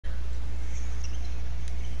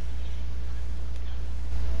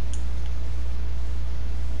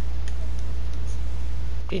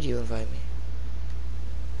Did you invite me?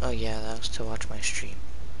 Oh yeah, that was to watch my stream.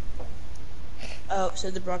 Oh, so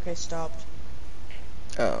the broadcast stopped.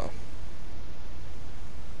 Oh.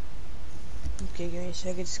 Okay, give me a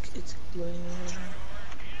sec. It's loading over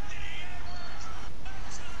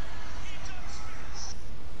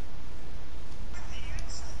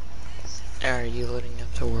Are you loading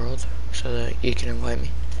up the world so that you can invite me?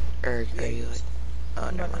 Or here. are you like... Oh,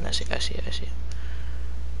 I'm never about mind, I to see it.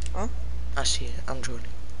 Huh? I see it, I'm joining.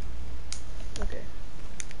 Okay.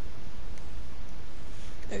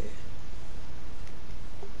 Okay.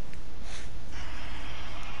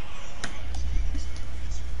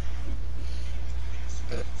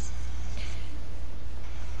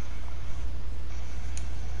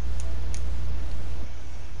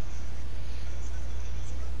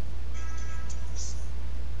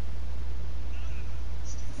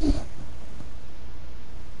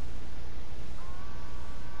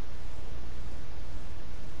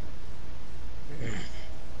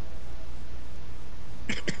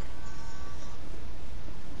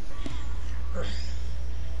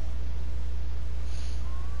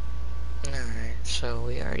 Alright, so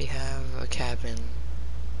we already have a cabin,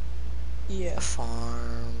 Yeah. a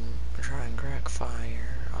farm, try and crack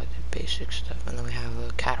fire, all the basic stuff, and then we have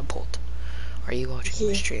a catapult. Are you watching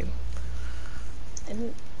my Yeah. stream?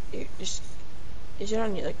 And is it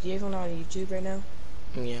on like do you have one on YouTube right now?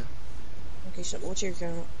 Yeah. Okay, so what's your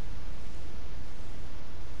account?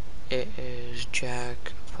 It is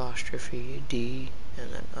Jack apostrophe D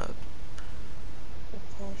and then up.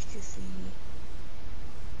 Apostrophe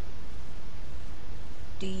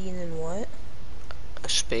D and then what? A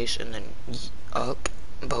space and then up,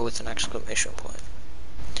 but with an exclamation point.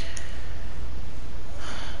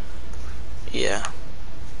 Yeah.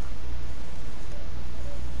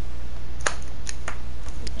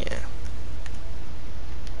 Yeah.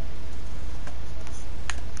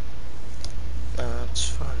 That's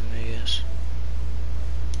fine, I guess.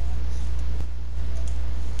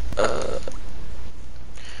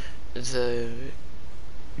 The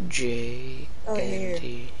J Oh, and here.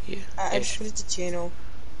 D, yeah. I just put it to channel.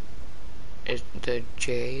 The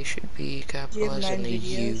J should be Do you have capitalized 9 and the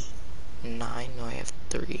U. videos? 9? No, I have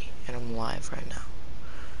 3, and I'm live right now.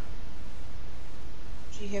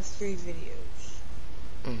 Do you have 3 videos?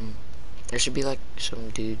 There should be like some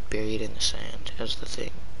dude buried in the sand as the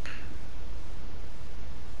thing.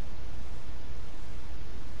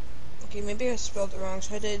 Okay, maybe I spelled it wrong.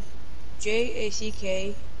 So I did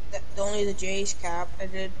J-A-C-K. Only the J is capped. I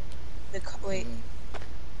did the wait.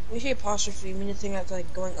 When you say apostrophe, you mean the thing that's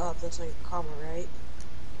like going up? That's like a comma, right?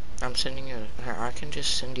 I'm sending you. I can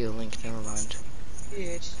just send you a link. Never mind.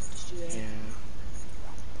 Yeah, just do that. Yeah.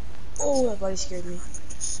 Oh, that body scared me.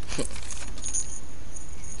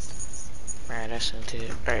 Alright, I sent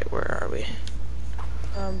it. Alright, where are we?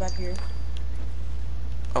 Back here.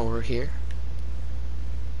 Oh, we're here?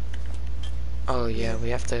 Oh, yeah, we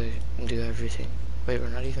have to do everything. Wait, we're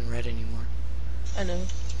not even red anymore. I know.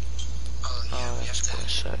 Oh, that's gonna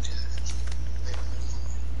suck.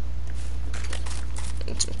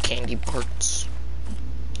 And some candy parts.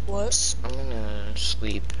 What? I'm gonna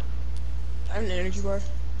sleep. I have an energy bar.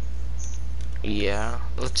 Yeah,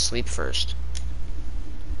 let's sleep first.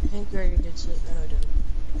 I think we already did sleep. I know I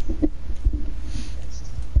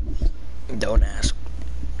didn't. Don't ask.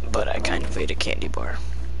 But I kind of ate a candy bar.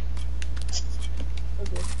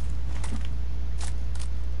 Okay.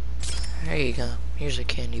 There you go. Here's a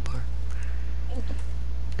candy bar.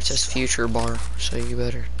 It says future bar, so you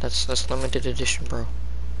better. That's limited edition, bro.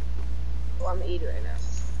 Well, I'm gonna eat it right now.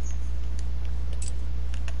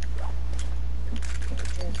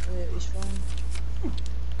 Okay, wait, it's fine.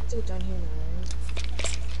 Let's go down here now,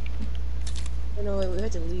 right? Oh no, wait, we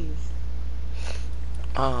have to leave.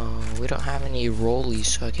 Oh, we don't have any rollies,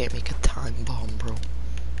 so I can't make a time bomb, bro.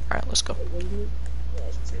 Alright, let's go. Wait, what do you mean? Yeah,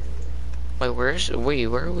 it's Wait,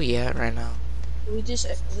 where are we at right now? we just,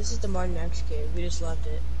 this is the Martin X cave. We just left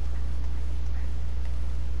it.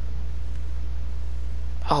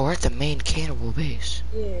 Oh, we're at the main cannibal base.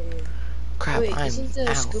 Yeah. Crap, Wait, I'm isn't the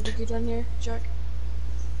out. scuba gear down here, Jack?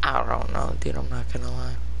 I don't know, dude, I'm not gonna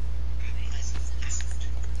lie.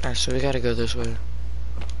 Alright, so we gotta go this way. Okay,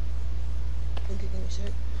 give me a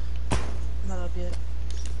sec. I'm not up yet.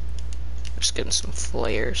 Just getting some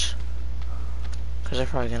flares. Cause they're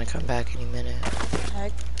probably gonna come back any minute.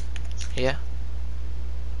 Heck, Yeah?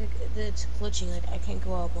 like, it's glitching, like, I can't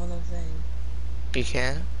go up on the thing. You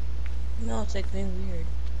can? No, it's like being weird.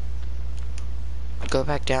 Go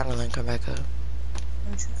back down and then come back up.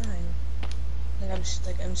 I'm trying.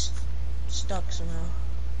 Like, I'm stuck somehow.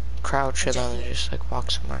 Crouch and Check then it. just like walk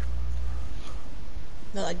somewhere.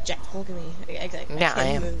 No, like Jack, look at me. I Yeah, I can't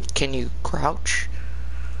am. move. Can you crouch?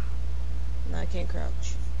 No, I can't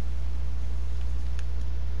crouch.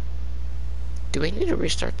 Do we need to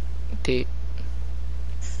restart the...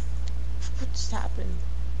 What just happened?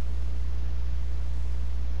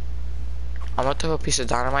 I'm gonna throw a piece of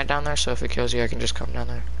dynamite down there, so if it kills you, I can just come down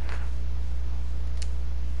there.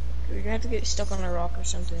 We're gonna have to get stuck on a rock or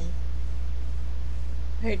something.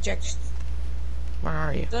 Hey, Jack. Where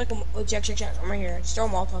are you? I feel like oh, Jack, I'm right here. Just throw a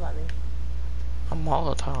Molotov at me. A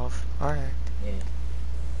Molotov. Alright. Yeah.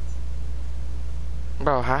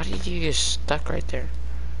 Bro, how did you get stuck right there?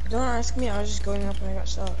 Don't ask me. I was just going up and I got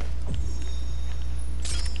stuck.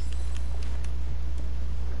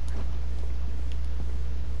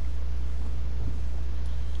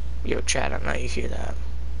 Yo, Chad, I know you hear that.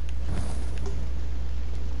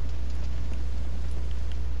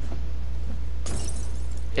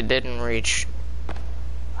 It didn't reach.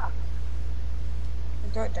 I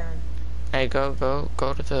got down. Hey, go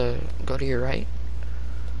to your right.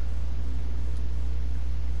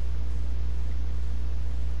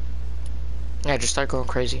 Yeah, just start going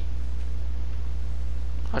crazy.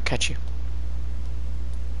 I'll catch you.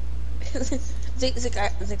 it's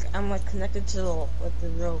like I'm like connected to the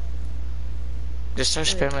rope. Just start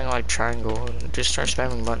spamming like triangle and just start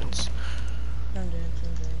spamming buttons. I'm doing.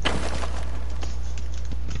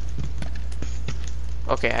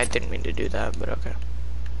 Okay, I didn't mean to do that, but okay.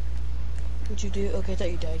 What'd you do? Okay, I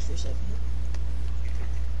thought you died for a second.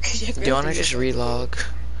 Do you wanna just relog?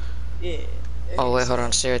 Yeah. Oh wait, hold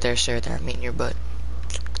on, stay right there, I'm eating your butt.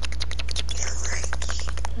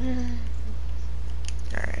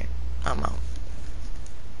 Alright, I'm out.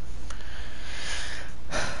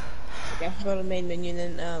 Okay, go to main menu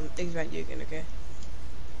and then invite you again, okay?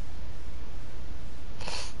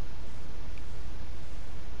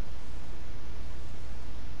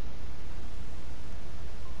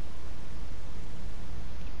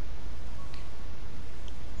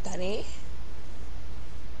 Danny?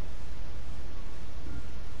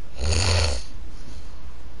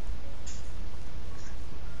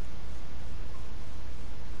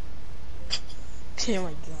 Oh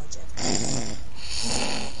my god, Jeff.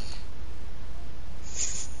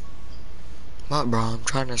 What, bro? I'm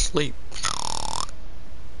trying to sleep.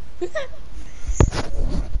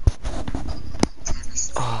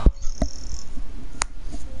 Oh.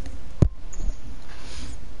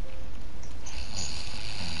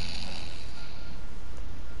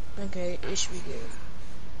 Okay, it should be good.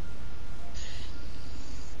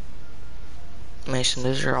 Mason,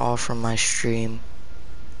 these are all from my stream.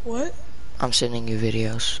 What? I'm sending you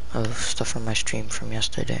videos of stuff from my stream from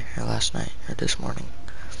yesterday, or last night, or this morning.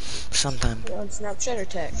 Sometime. On Snapchat or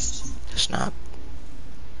text? Snap.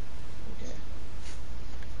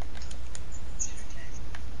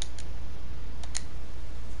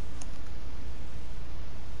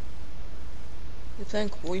 Okay.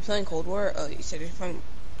 Were you playing Cold War? Oh, you said you're playing...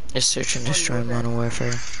 It's Search and Destroy Modern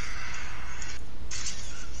Warfare.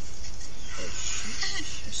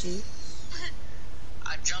 See?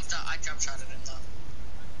 I jump shot it in though.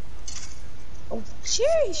 Oh,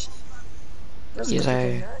 sheesh! That's Yes,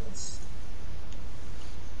 really nice.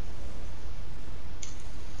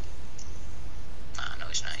 No,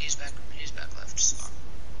 he's not. He's back left. So.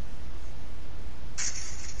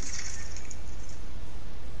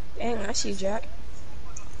 Dang, I see you, Jack.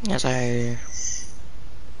 Yes, I hear you.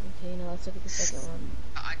 Okay, now let's look at the second one.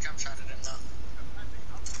 I jump shot it in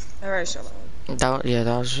though. Alright, so that one.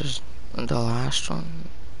 That was just the last one.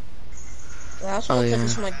 The last one looks like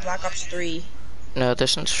this from like Black Ops 3. No,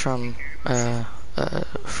 this one's from, I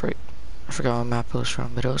forgot what map it was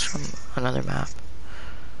from, but it was from another map.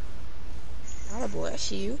 Oh boy, I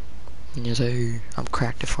see you. Yes, I'm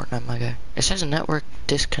cracked at Fortnite, my guy. It says network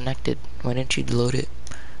disconnected. Why didn't you load it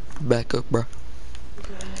back up, bro?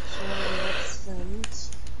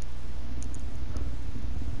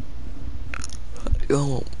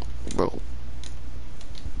 Yo, bro.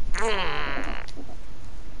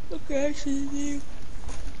 Okay, I see you.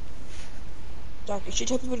 Doc, you should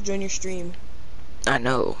tell people to join your stream. I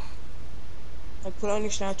know. Like, put on your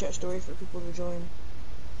Snapchat story for people to join.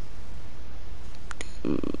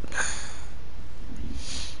 Dude.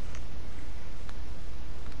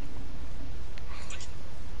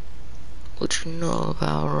 What you know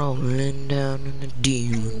about rolling down in the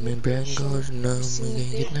deep when my brain goes numb? We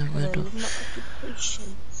can get that rental.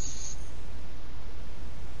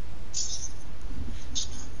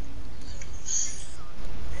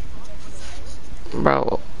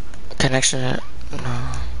 Bro, connection.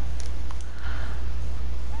 No.